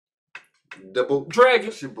Double Dragon.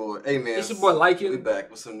 It's your boy. Hey man, It's your boy Like It. We back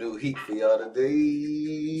with some new heat for y'all today.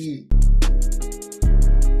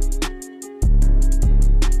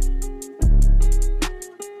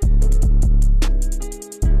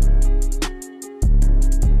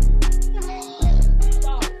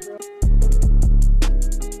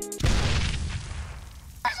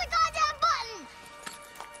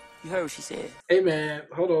 You heard what she said. Hey man,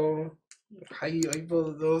 hold on. How you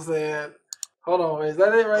supposed to do that? Hold on, is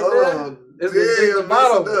that it right Oh, there? It's the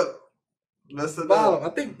bottom. Mess it Bottom.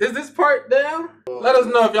 up. I think is this part down? Let us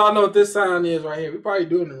know if y'all know what this sign is right here. We probably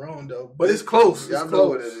doing it wrong though, but it's close. Y'all It's know close.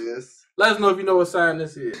 what it is. Let us know if you know what sign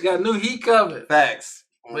this is. We got new heat covered. Facts.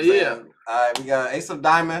 But yeah. Alright, we got Ace of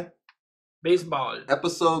Diamond. Baseball.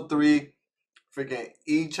 Episode 3. Freaking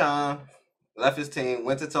E-chan left his team,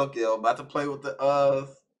 went to Tokyo, about to play with the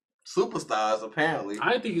superstars apparently.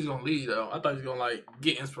 I didn't think he was gonna leave though. I thought he was gonna like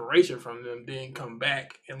get inspiration from them, then come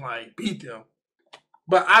back and like beat them.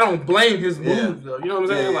 But I don't blame his move though. You know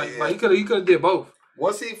what I'm saying? Like he could have did both.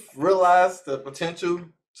 Once he realized the potential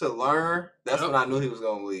to learn, that's when I knew he was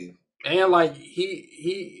gonna leave. And like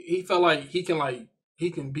he felt like he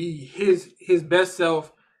can be his best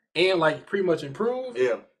self and like pretty much improve.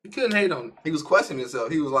 Yeah. You couldn't hate on him. He was questioning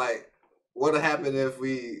himself. He was like, what would happen if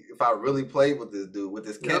I really played with this dude, with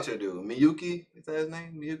this catcher dude? Miyuki? Is that his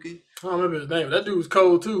name? Miyuki? I don't remember his name. That dude was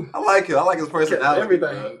cold too. I like him. I like his personality.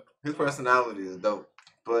 Everything. Bro. His personality is dope.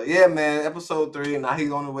 But yeah, man, episode 3, now he's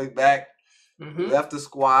on the way back. Left the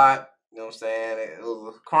squad. You know what I'm saying? It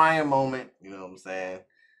was a crying moment. You know what I'm saying?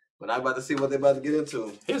 But I'm about to see what they're about to get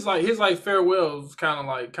into. His farewell was kind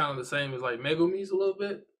of the same as like Megumi's a little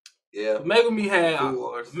bit. Yeah. Megumi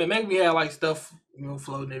had like stuff,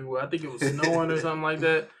 floating everywhere. I think it was snowing or something like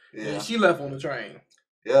that. Yeah. And she left on the train.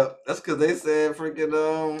 Yeah. That's because they said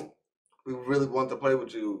freaking we really want to play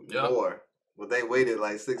with you more. But they waited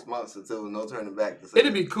like 6 months until no turning back.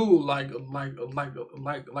 It'd be cool, like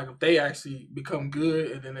if they actually become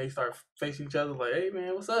good and then they start facing each other. Like, hey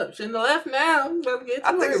man, what's up? Shouldn't have left now.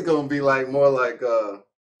 I think it's gonna be like more like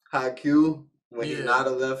Haikyuu when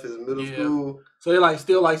Hinata left his middle school. So they like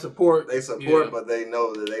still like support. They support, but they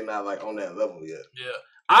know that they're not like on that level yet. Yeah.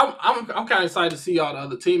 I'm kind of excited to see all the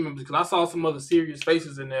other team members because I saw some other serious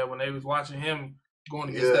faces in there when they was watching him going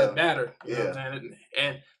against that batter. You know what I'm saying?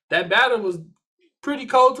 And that batter was pretty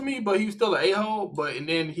cold to me, but he was still an a-hole. And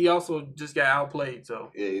then he also just got outplayed. So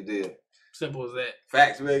yeah, he did. Simple as that.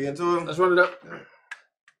 Facts. We ready to get into it? Let's run it up.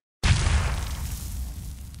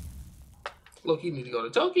 Look, you need to go to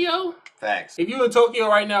Tokyo. Facts. If you're in Tokyo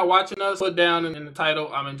right now watching us, put down in the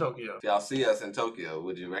title, I'm in Tokyo. If y'all see us in Tokyo,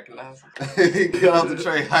 would you recognize us? Get off the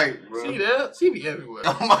train hype, bro. See that? She be everywhere.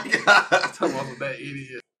 Oh my God. Talking about that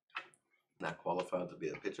idiot. Not qualified to be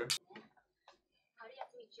a pitcher.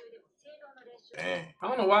 Dang. I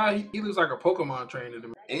don't know why he looks like a Pokemon trainer to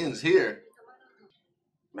me. Ian's here.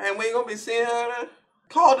 Man, we ain't gonna be seeing her.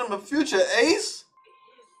 Called him a future ace?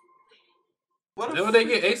 What if they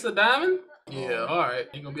get Ace of Diamond? Yeah, alright.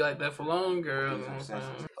 Ain't gonna be like that for long, girl.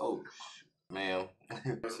 Oh, man.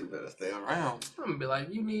 She better stay around. I'm gonna be like,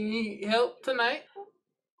 you need help tonight?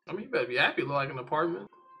 I mean, you better be happy. Look like an apartment.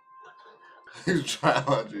 He's trying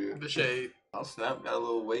out here. The shade. I'll snap, got a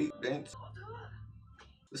little weight bench.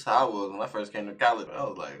 This is how I was when I first came to college. I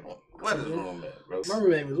was like, what is wrong, man, bro? My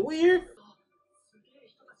roommate was weird.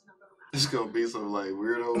 It's gonna be some like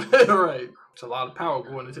weirdo. Right. It's a lot of power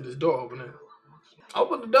going into this door opening.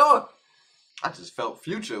 Open the door. I just felt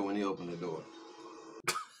Future when he opened the door.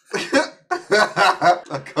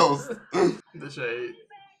 A ghost. The shade.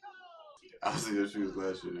 I see your shoes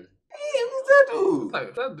last year. Hey, who's that dude?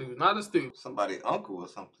 Like, that dude, not a student. Somebody uncle or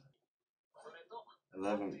something.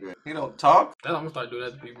 11th grade. He don't talk? I'm gonna start doing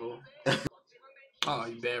that to people. Oh,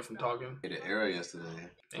 you banned from talking? Hit the area yesterday.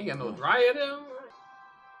 Ain't got no dryer there.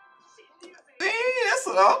 Dang, that's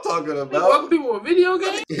what I'm talking about. Welcome people with video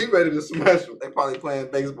games? He ready to smash them. They probably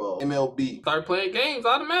playing baseball. MLB. Start playing games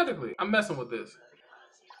automatically. I'm messing with this.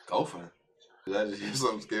 Go for it. That just hear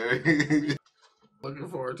something scary. Looking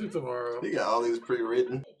forward to tomorrow. He got all these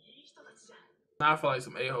pre-written. Now I feel like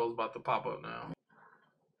some a-holes about to pop up now.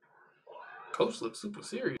 Coach looks super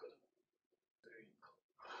serious.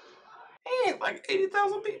 Man, like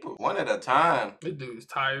 80,000 people. One at a time. This dude's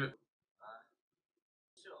tired.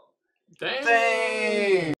 Dang.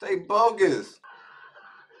 Dang. They bogus.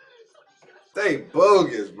 They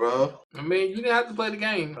bogus, bro. I mean, you didn't have to play the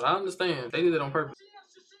game, but I understand. They did it on purpose.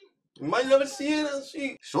 You might never see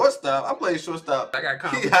it. Shortstop. I played shortstop. I got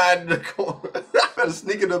confidence. He hiding in the corner. I better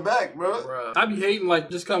sneak in the back, bro. Bruh. I be hating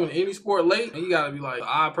like just coming to any sport late, and you gotta be like the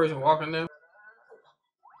odd person walking there.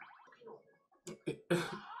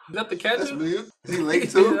 Is that the catcher? That's Miyuki. Is he late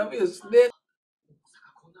too? I mean, a snitch.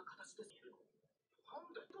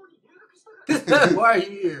 Why are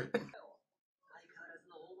you here?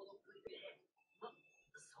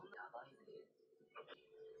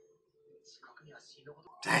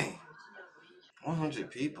 Dang.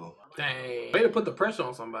 100 people. Dang. Way to put the pressure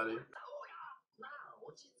on somebody.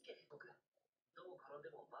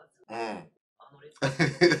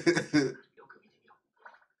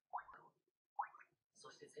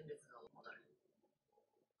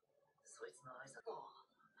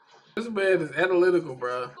 This man is analytical,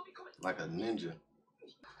 bro. Like a ninja.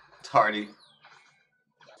 Tardy.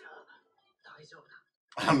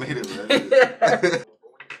 I made it right.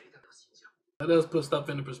 That does put stuff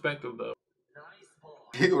into perspective, though.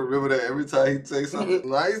 He gonna remember that every time he takes something.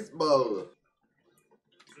 Nice ball.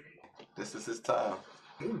 This is his time.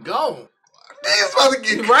 He's gone. He's about to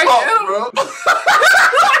get right caught, bro.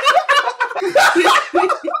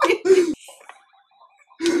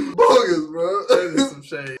 Bogus, bro. That is some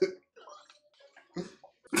shade.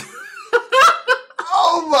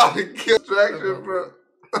 Oh my god. Distraction, bro.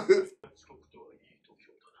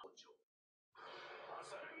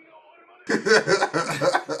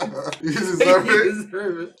 You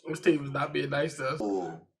deserve it. This team is not being nice to us.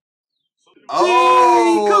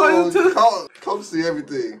 Oh, coach see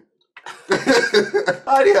everything.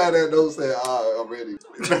 How do you have that note saying, I'm ready? You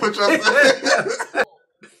know what I'm saying?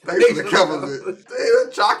 Thanks for the compliment. Hey,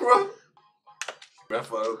 that chakra. That's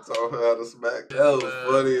why I taught her how to smack. That was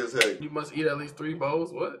funny as heck. You must eat at least 3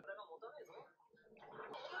 bowls. What?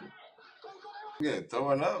 Yeah,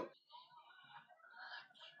 throwing up.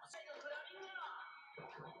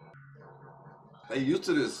 They used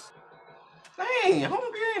to this. Dang,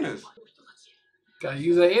 hungry ain't this? Gotta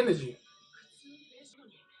use that energy.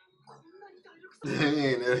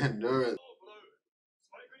 Dang, that endurance.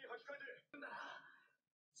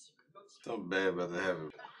 Something bad about to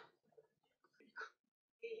happen.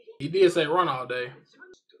 He did say run all day.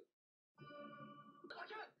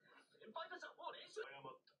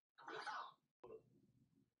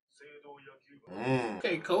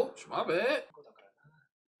 Okay, coach, my bad.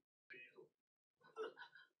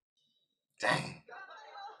 Dang.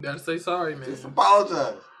 You gotta say sorry, man. Just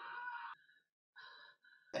apologize.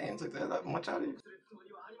 Dang, took that much out of you.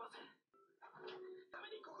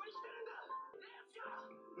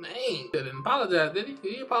 Dang, didn't apologize, did he?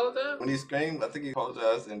 Did he apologize? When he screamed, I think he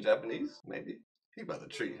apologized in Japanese, maybe. He about to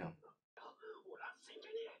treat him.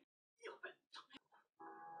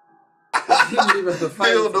 He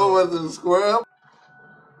don't know whether to square up.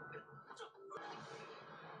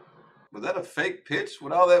 Was that a fake pitch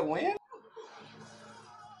with all that wind?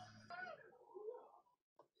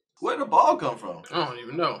 Where'd the ball come from? I don't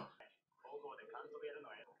even know.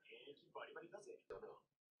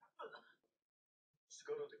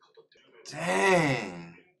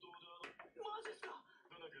 Dang.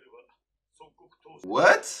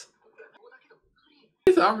 What?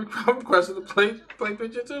 I'm requesting to play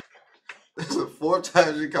picture too. This is the 4th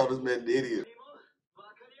time she called this man an idiot.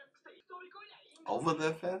 Over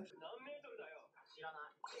that fence?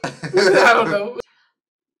 I don't know.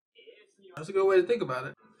 That's a good way to think about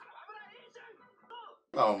it.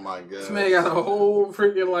 Oh my god. This man got a whole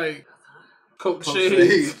freaking like coat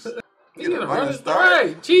shades. He got a running start.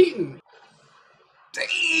 Right, cheating. Dang!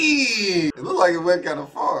 It looked like it went kind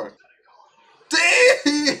of far.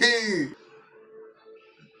 Dang!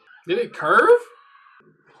 Did it curve?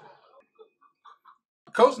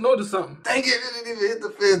 Coach noticed something. Dang it, it didn't even hit the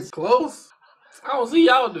fence. Close. I don't see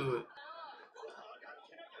y'all do it.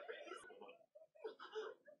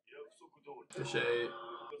 The shade.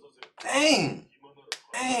 Dang.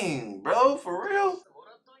 Dang, bro, for real?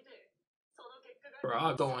 Bro,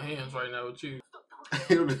 I'm throwing hands right now with you.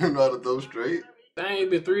 You don't even know how to throw straight? Dang, it's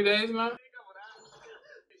been 3 days now.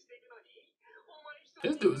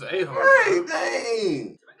 This dude's an a-hole. Hey,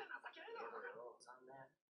 dang.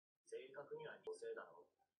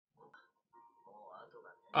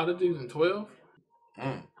 All the dudes in 12?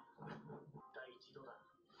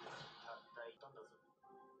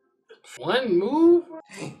 One move?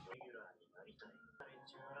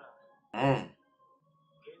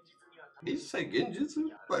 Did you say genjutsu?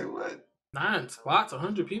 Like what? 9 spots,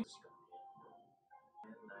 100 people.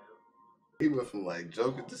 He went from like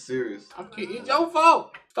joking to serious. It's your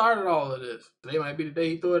fault. Started all of this. Today might be the day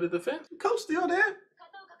he threw it at the fence. Coach still there.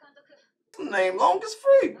 Name long as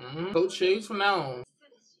free. Coach Shades from now on.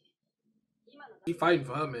 He fighting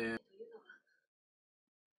for her, man.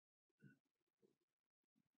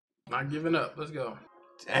 Not giving up. Let's go.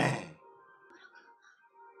 Dang.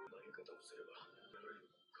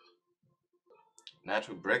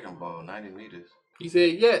 Natural breaking ball, 90 meters. He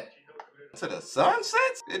said, "Yet." To the sun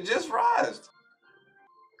sets? It just rised.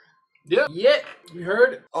 Yep. Yet. You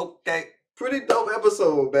heard it. Okay. Pretty dope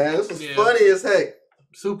episode, man. This was funny as heck.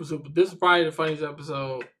 Super. This is probably the funniest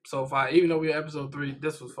episode so far. Even though we're episode 3,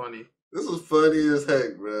 this was funny. This was funny as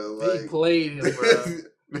heck, bro. Like, he played him, bro.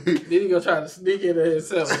 Then he gonna try to sneak into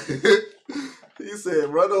himself. He said,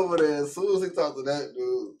 run over there. As soon as he talked to that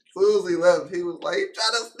dude, as soon as he left, he was like, he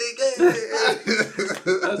trying to sneak in.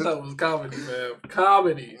 That stuff was comedy, man.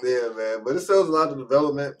 Comedy. Yeah, man. But it shows a lot of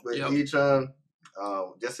development with Ichon.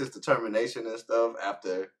 Just his determination and stuff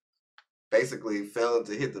after basically failing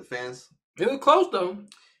to hit the fence. It was close, though.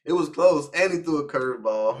 It was close, and he threw a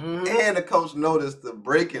curveball. Mm-hmm. And the coach noticed the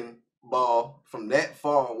breaking ball from that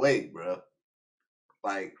far away, bro.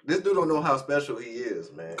 Like, this dude don't know how special he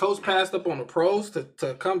is, man. Coach passed up on the pros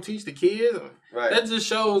to come teach the kids. Right. That just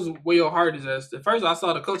shows where your heart is at. At first, I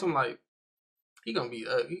saw the coach, I'm like, he gonna be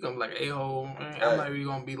like an a-hole. Right. I'm not really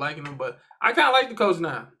gonna be liking him, but I kind of like the coach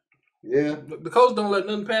now. Yeah. The coach don't let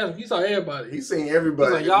nothing pass him. He saw everybody. He seen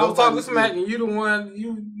everybody. He's like, y'all talking smack and you the one,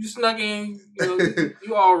 you snuck in,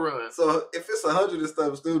 you all run. So if it's 100 and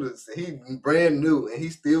stuff students, he brand new and he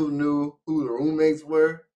still knew who the roommates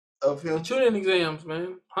were of him. Tuning exams,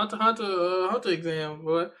 man. Hunter exam,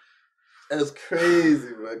 boy. That's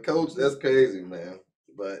crazy, man. Coach, that's crazy, man.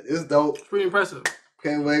 But it's dope. It's pretty impressive.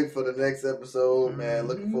 Can't wait for the next episode, man.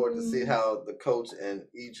 Looking forward to see how the coach and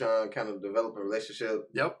Ichon kind of develop a relationship.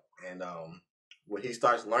 Yep. And when he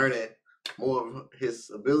starts learning more of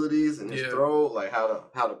his abilities and his throw, like how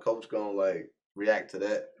the coach gonna like react to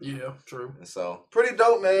that. Yeah, true. And so pretty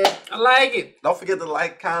dope, man. I like it. Don't forget to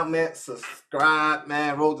like, comment, subscribe,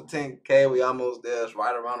 man. Roll to 10K. We almost there. It's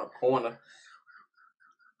right around the corner.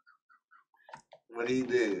 What he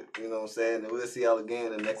did, you know what I'm saying? And we'll see y'all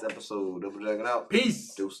again in the next episode. Double Dragon out.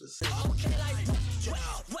 Peace. Deuces.